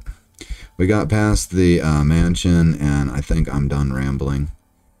into it. We got past the mansion, and I think I'm done rambling.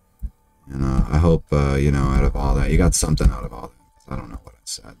 And I hope, you know, out of all that, you got something out of all that. I don't know what I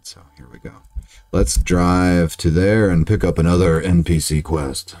said, so here we go. Let's drive to there and pick up another NPC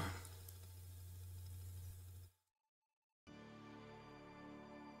quest.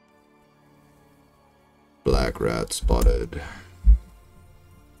 Black rat spotted.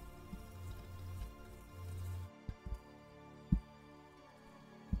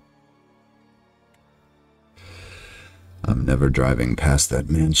 I'm never driving past that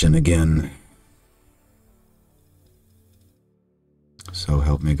mansion again. So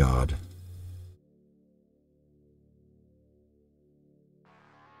help me God.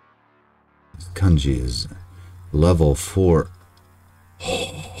 Kanji is level 4.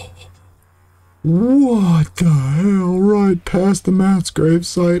 What the hell? Right past the Matt's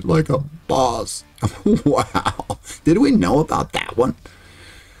gravesite like a boss. Wow. Did we know about that one?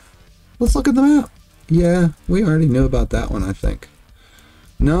 Let's look at the map. Yeah, we already knew about that one, I think.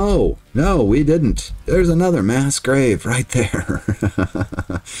 No, we didn't. There's another mass grave right there.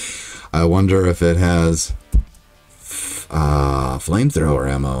 I wonder if it has flamethrower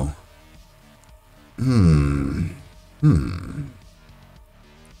ammo.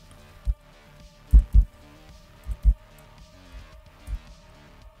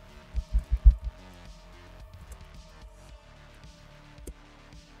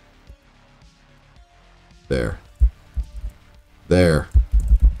 There.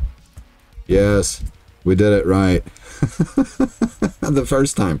 Yes, we did it right. The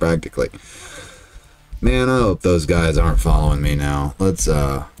first time, practically. Man, I hope those guys aren't following me now. Let's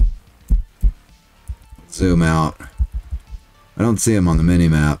zoom out. I don't see them on the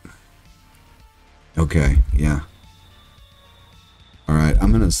mini-map. Okay, yeah. Alright,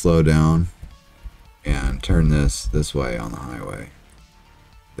 I'm gonna slow down and turn this way on the highway.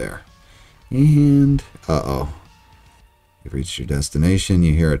 There. And, uh-oh. You've reached your destination.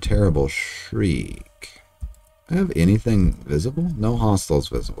 You hear a terrible shriek. Do I have anything visible? No hostiles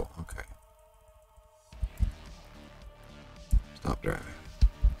visible. Okay. Stop driving.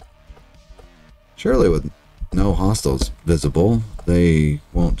 Surely with no hostiles visible, they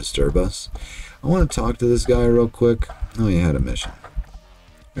won't disturb us. I want to talk to this guy real quick. Oh, you had a mission.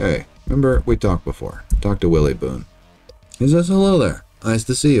 Hey, remember we talked before. Talked to Willie Boone. He says, hello there. Nice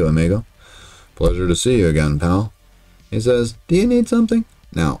to see you, amigo. Pleasure to see you again, pal. He says, do you need something?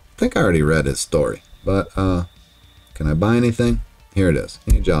 Now, I think I already read his story, but, can I buy anything? Here it is.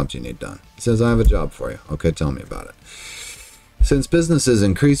 Any jobs you need done. He says, I have a job for you. Okay, tell me about it. Since business is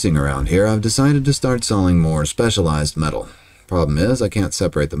increasing around here, I've decided to start selling more specialized metal. Problem is, I can't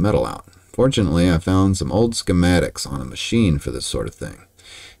separate the metal out. Fortunately, I found some old schematics on a machine for this sort of thing.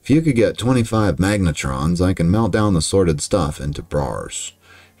 If you could get 25 magnetrons, I can melt down the sorted stuff into bars.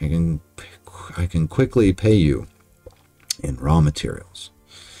 I can quickly pay you in raw materials.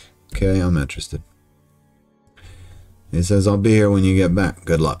 Okay, I'm interested. He says, I'll be here when you get back.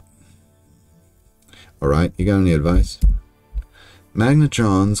 Good luck. Alright, you got any advice?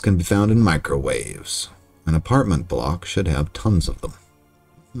 Magnetrons can be found in microwaves. An apartment block should have tons of them.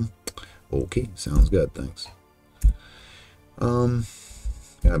 Okay, sounds good, thanks. Can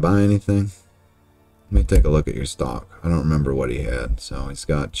I buy anything? Let me take a look at your stock. I don't remember what he had. So he's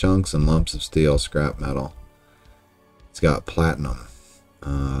got chunks and lumps of steel, scrap metal. He's got platinum.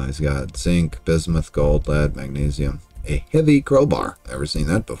 He's got zinc, bismuth, gold, lead, magnesium. A heavy crowbar. Never seen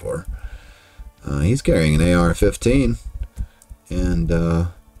that before. He's carrying an AR-15.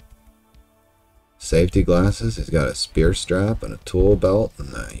 And safety glasses. He's got a spear strap and a tool belt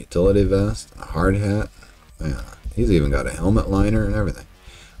and a utility vest and a hard hat. Man, he's even got a helmet liner and everything.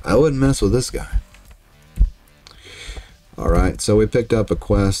 I wouldn't mess with this guy. Alright, so we picked up a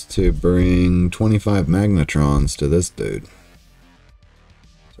quest to bring 25 magnetrons to this dude.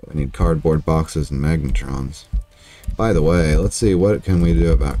 So we need cardboard boxes and magnetrons. By the way, let's see, what can we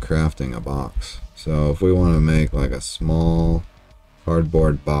do about crafting a box? So if we want to make like a small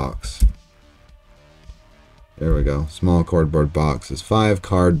cardboard box. There we go. Small cardboard box is 5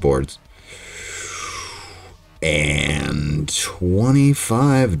 cardboards. And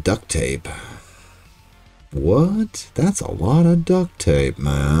 25 duct tape. What? That's a lot of duct tape,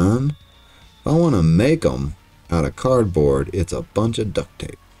 man. If I want to make them out of cardboard, it's a bunch of duct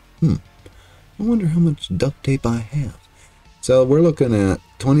tape. I wonder how much duct tape I have. So we're looking at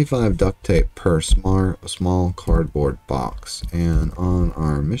 25 duct tape per small cardboard box. And on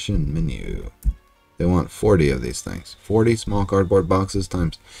our mission menu, they want 40 of these things. 40 small cardboard boxes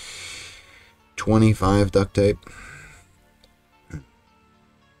times 25 duct tape.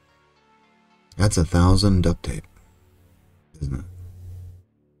 That's 1,000 duct tape, isn't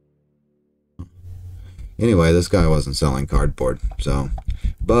it? Anyway, this guy wasn't selling cardboard, so...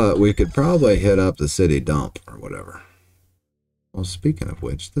 But we could probably hit up the city dump or whatever. Well, speaking of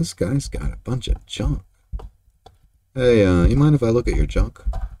which, this guy's got a bunch of junk. Hey, you mind if I look at your junk?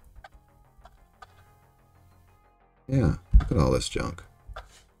 Yeah, look at all this junk.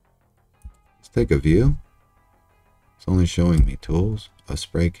 Let's take a view. It's only showing me tools. A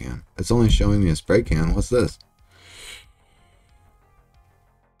spray can. It's only showing me a spray can. What's this?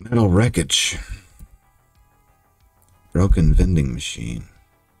 Metal wreckage. Broken vending machine.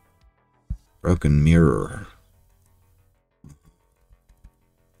 Broken mirror. I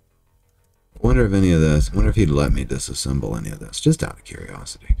wonder if any of this, I wonder if he'd let me disassemble any of this, just out of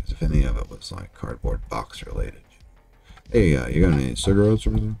curiosity, because if any of it was like cardboard box related. Hey, you got any cigarettes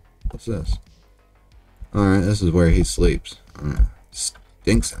or anything? What's this? Alright, this is where he sleeps.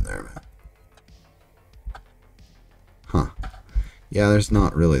 Stinks in there, man. Huh. Yeah, there's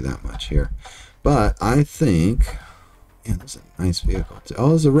not really that much here. But I think... Yeah, this is a nice vehicle.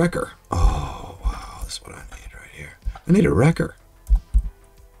 Oh, it's a wrecker. Oh, wow. That's what I need right here. I need a wrecker.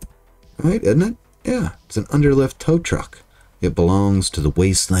 Right, isn't it? Yeah, it's an underlift tow truck. It belongs to the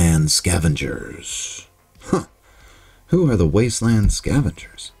Wasteland Scavengers. Huh. Who are the Wasteland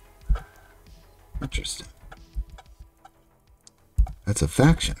Scavengers? Interesting. That's a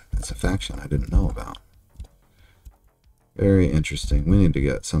faction. That's a faction I didn't know about. Very interesting. We need to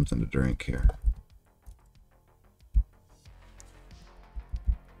get something to drink here.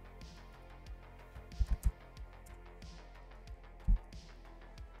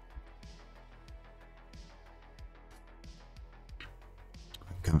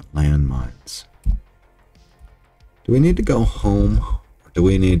 I've got landmines. Do we need to go home, or do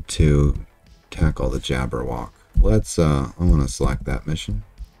we need to tackle the Jabberwock? Let's, I want to select that mission.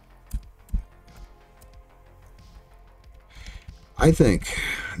 I think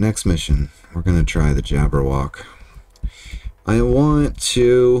next mission, we're going to try the Jabberwock. I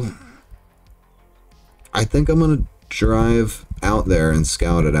think I'm going to drive out there and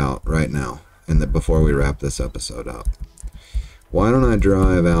scout it out right now, and before we wrap this episode up. Why don't I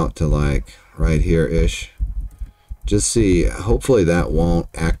drive out to like right here-ish? Just see, hopefully that won't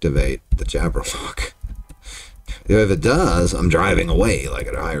activate the Jabberwock. If it does, I'm driving away like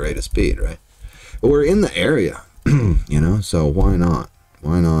at a high rate of speed, right? But we're in the area, you know, so why not?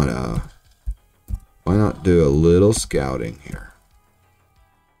 Why not do a little scouting here?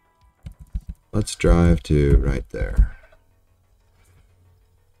 Let's drive to right there.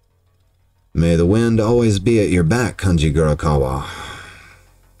 May the wind always be at your back, Kanji Gurakawa.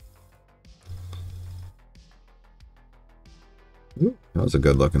 Ooh, that was a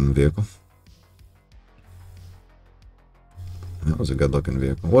good looking vehicle. That was a good looking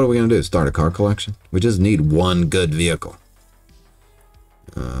vehicle. What are we going to do? Start a car collection? We just need one good vehicle.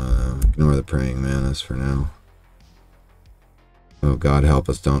 Ignore the praying mantis for now. Oh, God help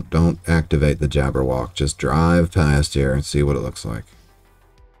us. Don't activate the Jabberwock. Just drive past here and see what it looks like.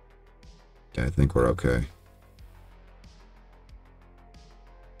 Okay, I think we're okay.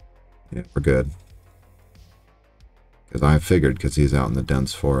 Yeah, we're good. Because I figured, because he's out in the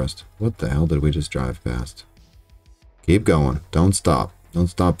dense forest. What the hell did we just drive past? Keep going. Don't stop. Don't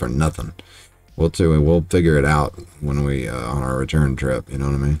stop for nothing. We'll figure it out when we on our return trip. You know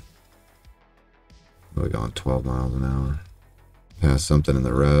what I mean? We're going 12 miles an hour. Past something in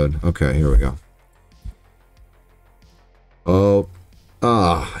the road. Okay, here we go. Oh,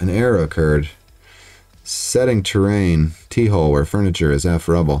 an error occurred. Setting terrain T-hole where furniture is F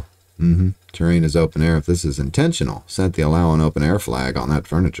rubble. Terrain is open air. If this is intentional, set the allow an open air flag on that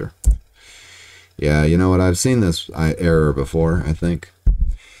furniture. Yeah, you know what? I've seen this error before, I think.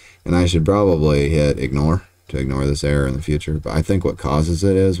 And I should probably hit ignore to ignore this error in the future. But I think what causes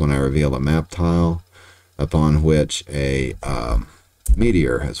it is when I reveal a map tile upon which a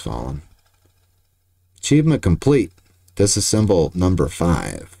meteor has fallen. Achievement complete. Disassemble number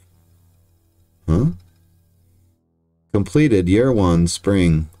 5. Huh? Completed year 1,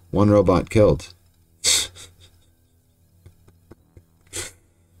 spring. 1 robot killed.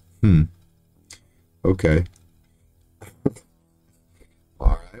 Okay.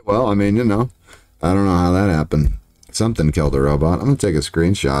 Alright, well, I mean, you know, I don't know how that happened. Something killed a robot. I'm going to take a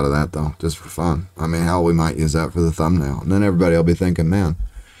screenshot of that, though, just for fun. I mean, hell, we might use that for the thumbnail. And then everybody will be thinking, man,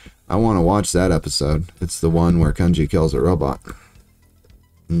 I want to watch that episode. It's the one where Kanji kills a robot.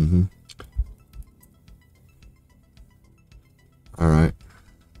 Alright.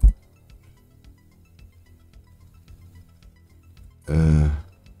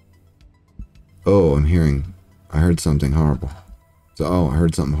 Oh, I heard something horrible. So, I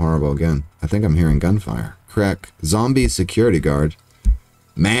heard something horrible again. I think I'm hearing gunfire. Crack. Zombie security guard.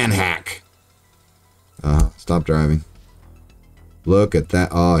 Manhack. Stop driving. Look at that.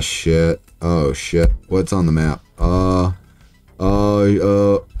 Oh, shit. Oh, shit. What's on the map? Whoa.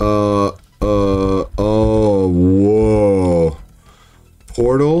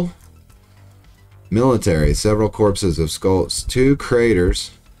 Portal. Military. Several corpses of skulls. 2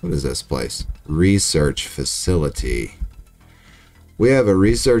 craters. What is this place? Research facility. We have a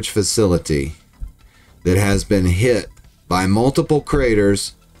research facility that has been hit by multiple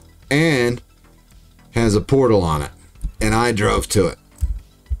craters and has a portal on it. And I drove to it.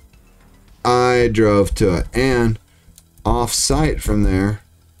 And off-site from there,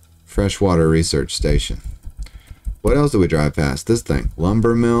 freshwater research station. What else do we drive past? This thing.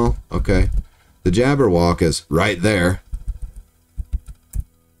 Lumber mill. Okay. The Jabberwock is right there.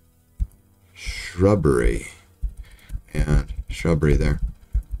 Shrubbery. And shrubbery there.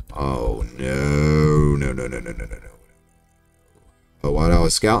 Oh, no. But what I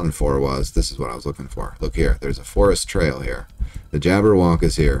was scouting for was, this is what I was looking for. Look here. There's a forest trail here. The Jabberwock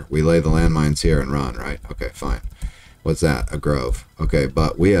is here. We lay the landmines here and run, right? Okay, fine. What's that? A grove. Okay,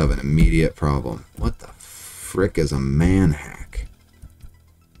 but we have an immediate problem. What the frick is a manhack?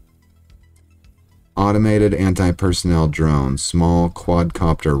 Automated anti-personnel drone. Small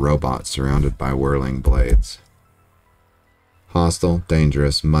quadcopter robot surrounded by whirling blades. Hostile,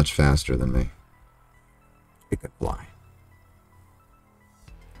 dangerous, much faster than me. It could fly.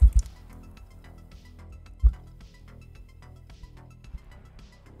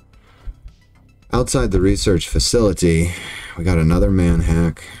 Outside the research facility, we got another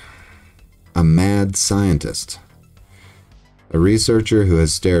manhack. A mad scientist. A researcher who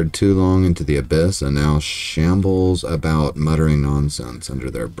has stared too long into the abyss and now shambles about muttering nonsense under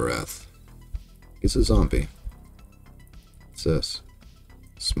their breath. He's a zombie. What's this?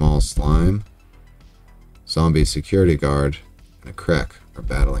 Small slime. Zombie security guard and a Krek are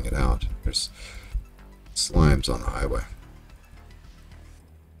battling it out. There's slimes on the highway.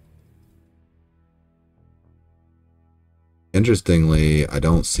 Interestingly, I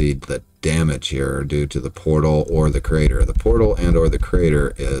don't see the damage here due to the portal or the crater. The portal and or the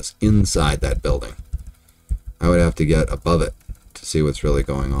crater is inside that building. I would have to get above it to see what's really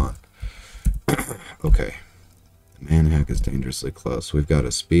going on. Okay. Manhack is dangerously close. We've got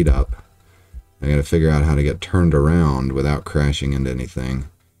to speed up. I got to figure out how to get turned around without crashing into anything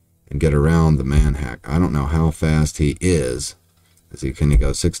and get around the Manhack. I don't know how fast he is. Can he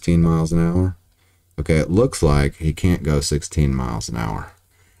go 16 miles an hour? Okay, it looks like he can't go 16 miles an hour.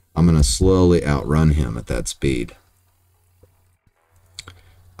 I'm going to slowly outrun him at that speed.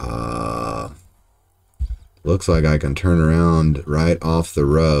 Looks like I can turn around right off the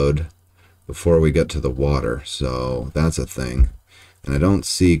road before we get to the water, so that's a thing. And I don't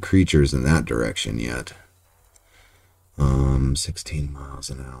see creatures in that direction yet. 16 miles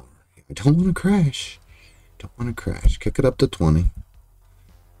an hour. I don't want to crash. Don't want to crash. Kick it up to 20.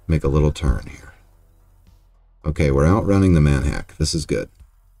 Make a little turn here. Okay, we're outrunning the Manhack. This is good.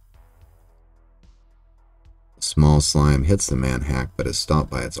 Small slime hits the Manhack, but is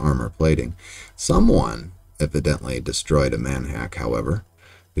stopped by its armor plating. Someone evidently destroyed a Manhack, however,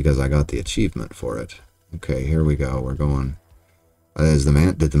 because I got the achievement for it. Okay, here we go. We're going. Did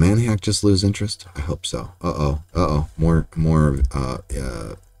the Manhack just lose interest? I hope so. Uh-oh.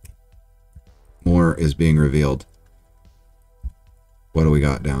 More is being revealed. What do we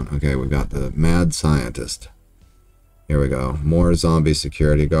got down? Okay, we've got the mad scientist. Here we go. More zombie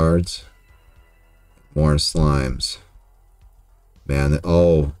security guards. More slimes. Man,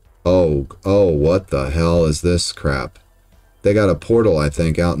 oh, what the hell is this crap? They got a portal, I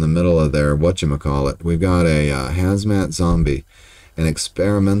think, out in the middle of their whatchamacallit. We've got a hazmat zombie, an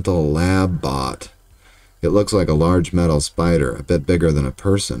experimental lab bot. It looks like a large metal spider, a bit bigger than a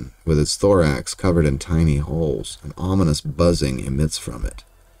person, with its thorax covered in tiny holes. An ominous buzzing emits from it.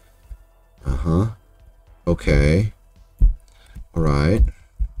 Okay. Alright.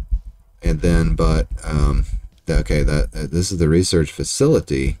 And then, okay, this is the research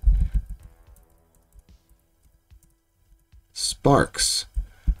facility. Sparks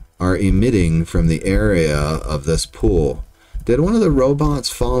are emitting from the area of this pool. Did one of the robots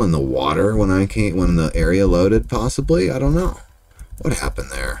fall in the water when the area loaded? Possibly? I don't know. What happened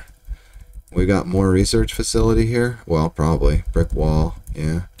there? We got more research facility here? Well, probably. Brick wall.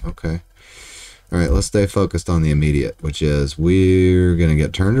 Yeah, okay. Alright, let's stay focused on the immediate, which is we're going to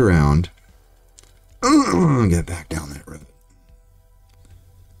get turned around. Get back down that road.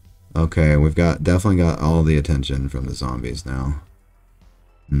 Okay, we've definitely got all the attention from the zombies now.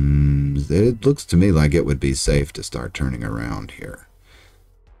 It looks to me like it would be safe to start turning around here.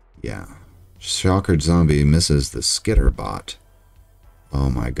 Yeah. Shocker zombie misses the skitter bot. Oh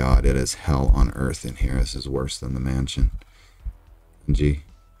my god, it is hell on earth in here. This is worse than the mansion. Gee.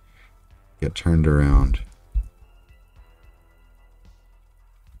 Get turned around.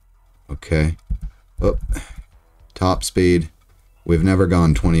 Okay. Oh. Top speed. We've never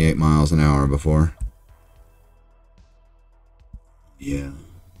gone 28 miles an hour before. Yeah.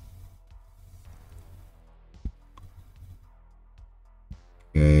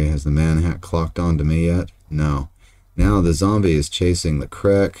 Okay, has the Manhack clocked on to me yet? No. Now the zombie is chasing the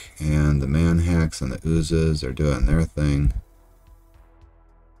Crick, and the Manhacks and the Oozes are doing their thing.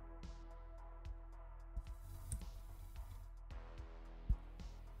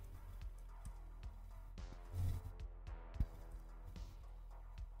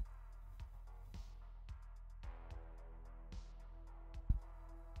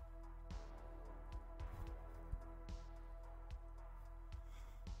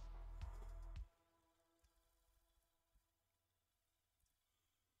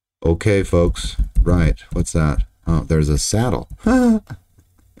 Okay, folks. Right. What's that? Oh, there's a saddle. There's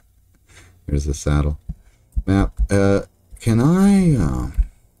a saddle. Map. Can I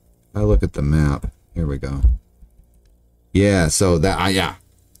look at the map. Here we go. Yeah, so that, yeah.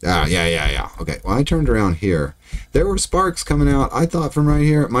 Yeah. Okay, well, I turned around here. There were sparks coming out. I thought from right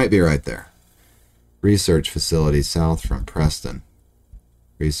here, it might be right there. Research facility south from Preston.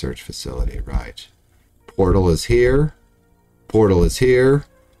 Research facility, right. Portal is here. Portal is here.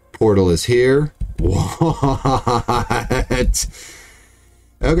 Portal is here. What?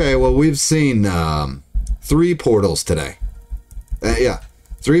 Okay, well, we've seen 3 portals today. Yeah,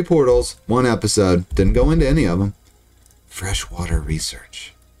 3 portals, 1 episode. Didn't go into any of them. Freshwater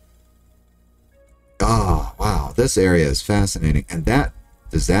research. Oh, wow. This area is fascinating. And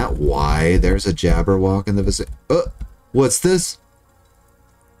is that why there's a Jabberwock in the vicinity? What's this?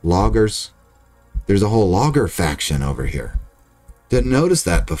 Loggers. There's a whole logger faction over here. Didn't notice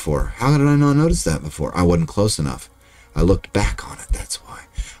that before. How did I not notice that before? I wasn't close enough. I looked back on it, that's why.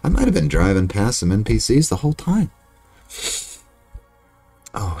 I might have been driving past some NPCs the whole time.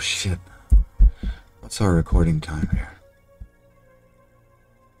 Oh, shit. What's our recording time here?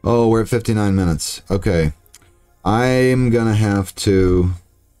 Oh, we're at 59 minutes. Okay. I'm gonna have to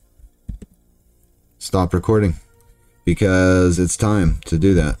stop recording. because it's time to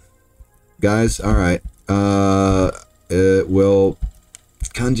do that. Guys, all right. It will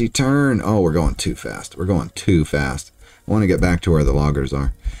Kanji turn. Oh, we're going too fast. We're going too fast. I want to get back to where the loggers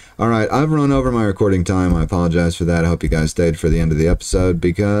are. All right, I've run over my recording time. I apologize for that. I hope you guys stayed for the end of the episode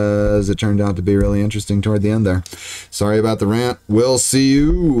because it turned out to be really interesting toward the end there. Sorry about the rant. We'll see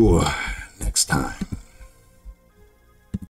you next time.